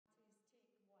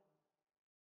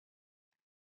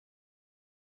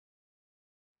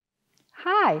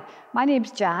Hi, my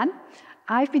name's Jan.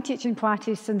 I've been teaching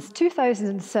Pilates since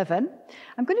 2007.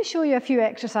 I'm going to show you a few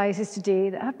exercises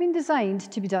today that have been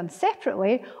designed to be done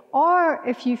separately, or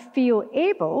if you feel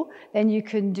able, then you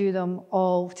can do them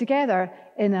all together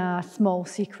in a small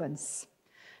sequence.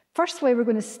 Firstly, we're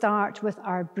going to start with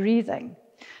our breathing.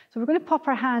 So we're going to pop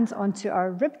our hands onto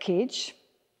our rib cage,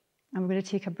 and we're going to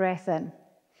take a breath in.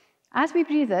 As we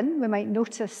breathe in, we might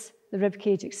notice the rib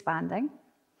cage expanding.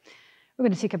 We're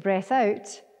going to take a breath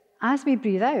out. As we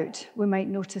breathe out, we might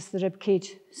notice the rib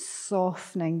cage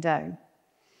softening down.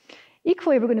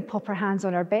 Equally, we're going to pop our hands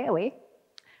on our belly.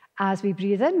 As we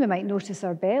breathe in, we might notice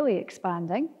our belly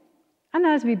expanding. And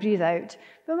as we breathe out,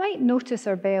 we might notice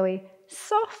our belly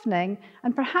softening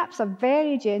and perhaps a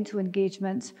very gentle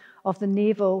engagement of the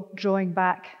navel drawing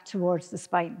back towards the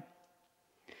spine.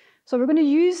 So we're going to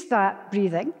use that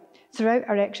breathing throughout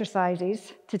our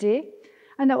exercises today,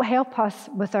 and that will help us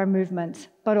with our movement,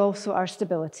 but also our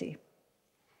stability.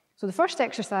 So the first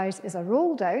exercise is a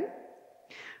roll down.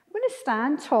 We're going to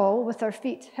stand tall with our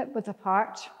feet hip-width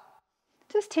apart.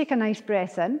 Just take a nice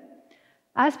breath in.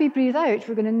 As we breathe out,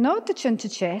 we're going to nod the chin to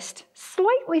chest,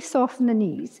 slightly soften the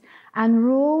knees, and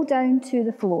roll down to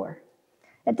the floor.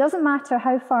 It doesn't matter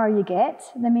how far you get.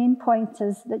 The main point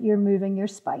is that you're moving your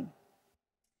spine.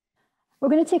 We're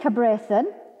going to take a breath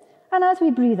in, and as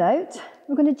we breathe out,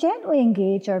 we're going to gently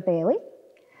engage our belly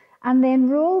and then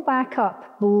roll back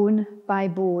up bone by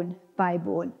bone by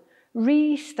bone,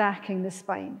 restacking the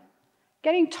spine,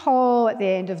 getting tall at the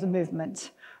end of the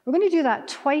movement. We're going to do that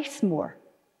twice more,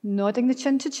 nodding the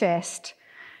chin to chest,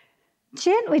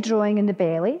 gently drawing in the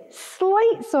belly,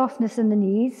 slight softness in the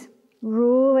knees,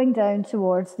 rolling down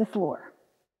towards the floor.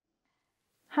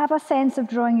 Have a sense of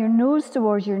drawing your nose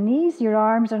towards your knees. Your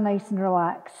arms are nice and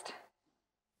relaxed.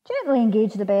 Gently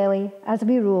engage the belly as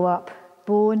we roll up,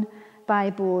 bone by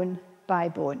bone by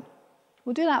bone.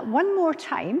 We'll do that one more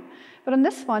time, but on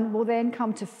this one, we'll then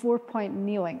come to 4-point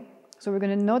kneeling. So we're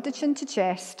going to nod the chin to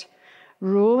chest,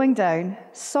 rolling down,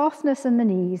 softness in the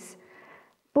knees,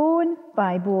 bone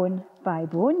by bone by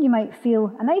bone. You might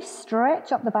feel a nice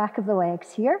stretch up the back of the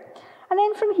legs here. And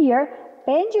then from here,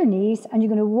 bend your knees, and you're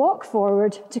going to walk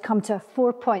forward to come to a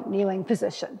 4-point kneeling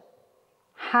position.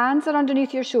 Hands are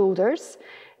underneath your shoulders,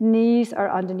 knees are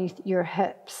underneath your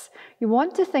hips. You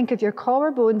want to think of your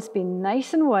collarbones being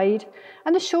nice and wide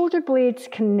and the shoulder blades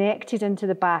connected into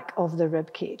the back of the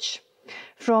rib cage.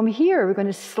 From here, we're going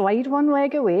to slide one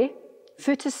leg away,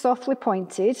 foot is softly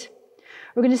pointed.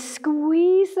 We're going to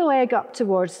squeeze the leg up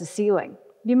towards the ceiling.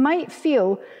 You might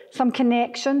feel some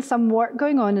connection, some work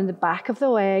going on in the back of the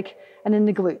leg and in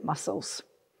the glute muscles.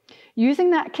 Using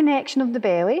that connection of the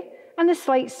belly and the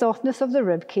slight softness of the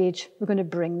rib cage, we're going to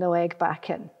bring the leg back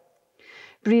in.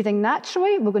 Breathing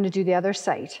naturally, we're going to do the other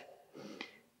side.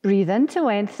 Breathe in to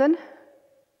lengthen,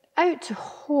 out to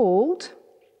hold,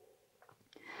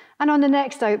 and on the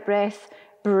next out breath,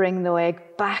 bring the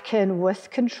leg back in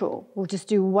with control. We'll just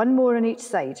do one more on each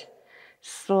side.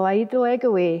 Slide the leg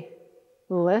away,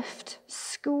 lift,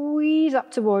 squeeze up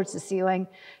towards the ceiling,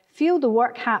 feel the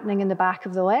work happening in the back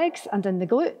of the legs and in the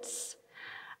glutes,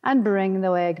 and bring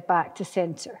the leg back to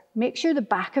center. Make sure the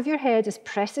back of your head is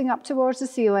pressing up towards the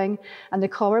ceiling and the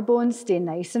collarbones stay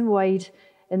nice and wide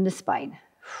in the spine.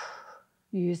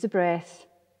 Use the breath,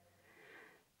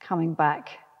 coming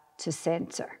back to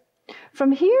center.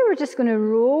 From here, we're just going to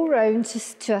roll round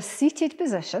to a seated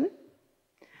position.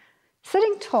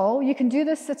 Sitting tall, you can do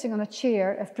this sitting on a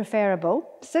chair if preferable.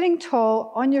 Sitting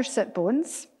tall on your sit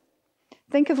bones.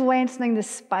 Think of lengthening the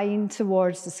spine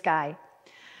towards the sky.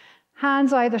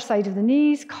 Hands either side of the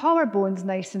knees, collarbones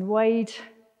nice and wide,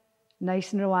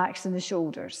 nice and relaxed in the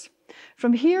shoulders.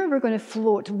 From here, we're going to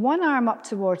float one arm up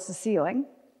towards the ceiling.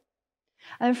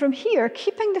 And from here,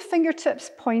 keeping the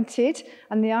fingertips pointed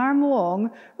and the arm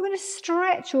long, we're going to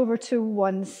stretch over to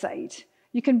one side.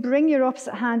 You can bring your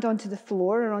opposite hand onto the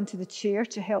floor or onto the chair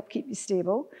to help keep you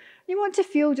stable. You want to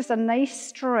feel just a nice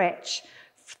stretch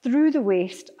through the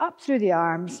waist, up through the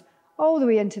arms, all the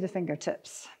way into the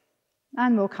fingertips.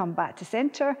 And we'll come back to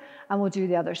center and we'll do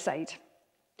the other side.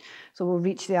 So we'll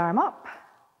reach the arm up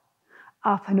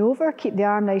and over, keep the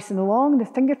arm nice and long, the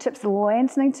fingertips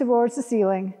lengthening towards the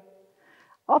ceiling.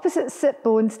 Opposite sit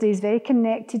bone stays very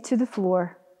connected to the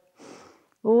floor.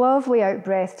 Lovely out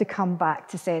breath to come back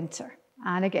to center.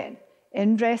 And again,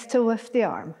 in breath to lift the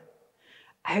arm,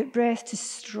 out breath to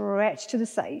stretch to the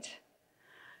side.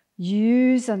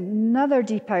 Use another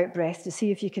deep out breath to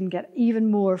see if you can get even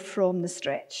more from the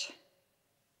stretch.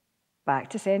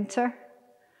 Back to center.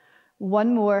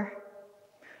 One more.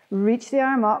 Reach the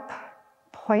arm up,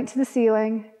 point to the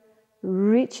ceiling,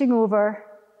 reaching over,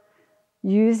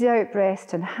 Use the out-breath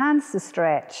to enhance the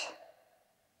stretch.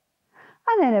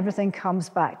 And then everything comes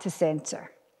back to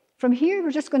center. From here,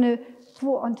 we're just going to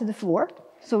float onto the floor.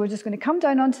 So we're just going to come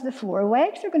down onto the floor.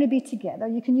 Legs are going to be together.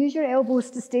 You can use your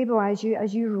elbows to stabilize you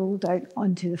as you roll down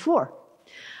onto the floor.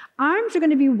 Arms are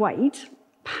going to be wide,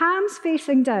 palms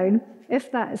facing down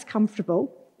if that is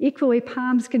comfortable. Equally,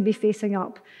 palms can be facing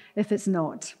up if it's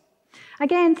not.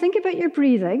 Again, think about your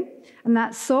breathing and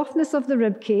that softness of the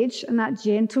rib cage and that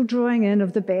gentle drawing in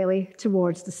of the belly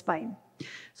towards the spine.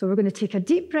 So we're going to take a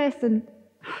deep breath in.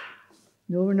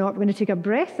 No, we're not. We're going to take a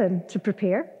breath in to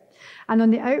prepare. And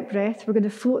on the out breath, we're going to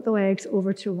float the legs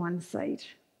over to one side.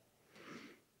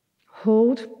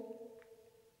 Hold.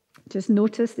 Just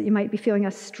notice that you might be feeling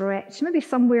a stretch, maybe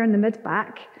somewhere in the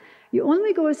mid-back. You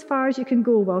only go as far as you can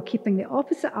go while keeping the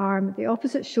opposite arm, the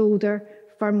opposite shoulder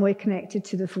firmly connected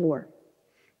to the floor.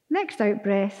 Next out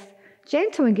breath,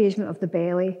 gentle engagement of the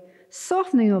belly,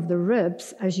 softening of the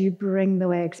ribs as you bring the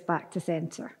legs back to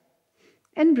center.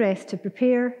 In breath to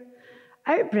prepare,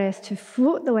 out breath to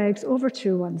float the legs over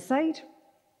to one side.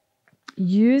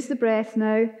 Use the breath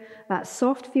now, that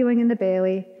soft feeling in the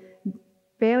belly,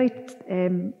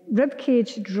 rib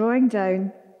cage drawing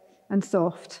down and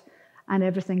soft, and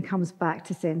everything comes back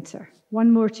to center.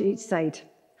 One more to each side.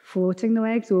 Floating the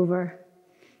legs over,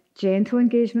 gentle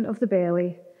engagement of the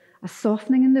belly, a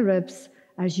softening in the ribs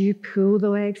as you pull the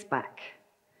legs back.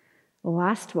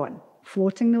 Last one,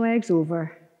 floating the legs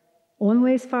over,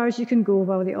 only as far as you can go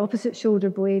while the opposite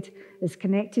shoulder blade is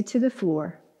connected to the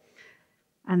floor.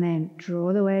 And then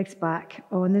draw the legs back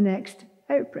on the next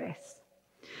out breath.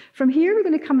 From here, we're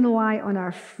going to come and lie on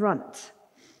our front.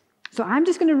 So I'm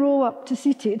just going to roll up to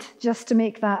seated just to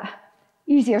make that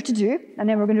easier to do. And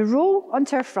then we're going to roll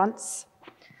onto our fronts.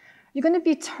 You're going to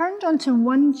be turned onto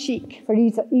one cheek for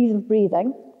ease of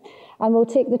breathing. And we'll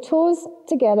take the toes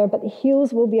together, but the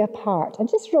heels will be apart. And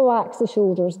just relax the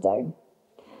shoulders down.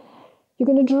 You're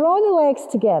going to draw the legs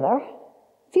together.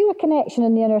 Feel a connection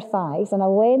in the inner thighs and a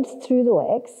length through the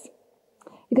legs.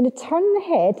 You're going to turn the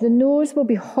head. The nose will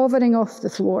be hovering off the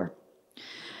floor.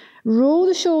 Roll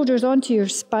the shoulders onto your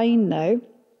spine now.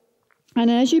 And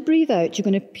as you breathe out, you're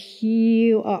going to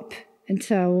peel up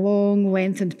into a long,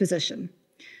 lengthened position.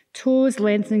 Toes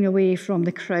lengthening away from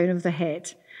the crown of the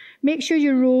head. Make sure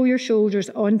you roll your shoulders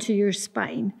onto your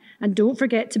spine. And don't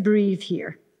forget to breathe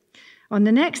here. On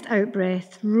the next out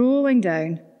breath, rolling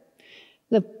down.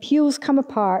 The heels come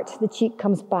apart, the cheek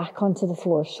comes back onto the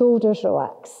floor. Shoulders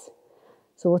relax.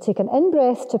 So we'll take an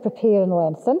in-breath to prepare and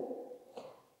lengthen.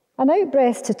 An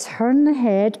out-breath to turn the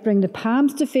head, bring the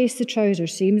palms to face the trouser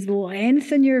seams,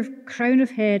 lengthen your crown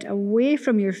of head away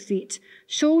from your feet.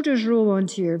 Shoulders roll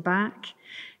onto your back.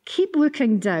 Keep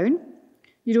looking down.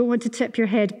 You don't want to tip your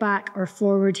head back or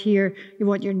forward here. You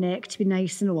want your neck to be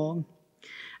nice and long.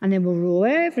 And then we'll roll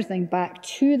everything back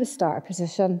to the start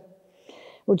position.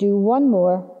 We'll do one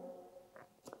more.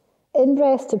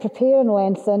 In-breath to prepare and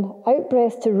lengthen.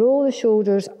 Out-breath to roll the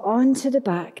shoulders onto the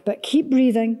back, but keep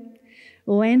breathing.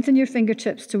 Lengthen your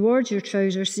fingertips towards your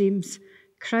trouser seams.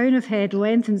 Crown of head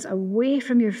lengthens away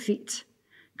from your feet,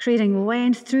 creating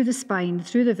length through the spine,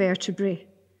 through the vertebrae.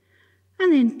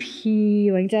 And then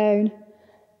peeling down.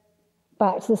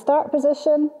 Back to the start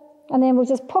position. And then we'll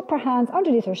just pop our hands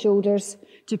underneath our shoulders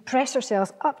to press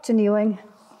ourselves up to kneeling.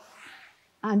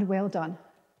 And well done.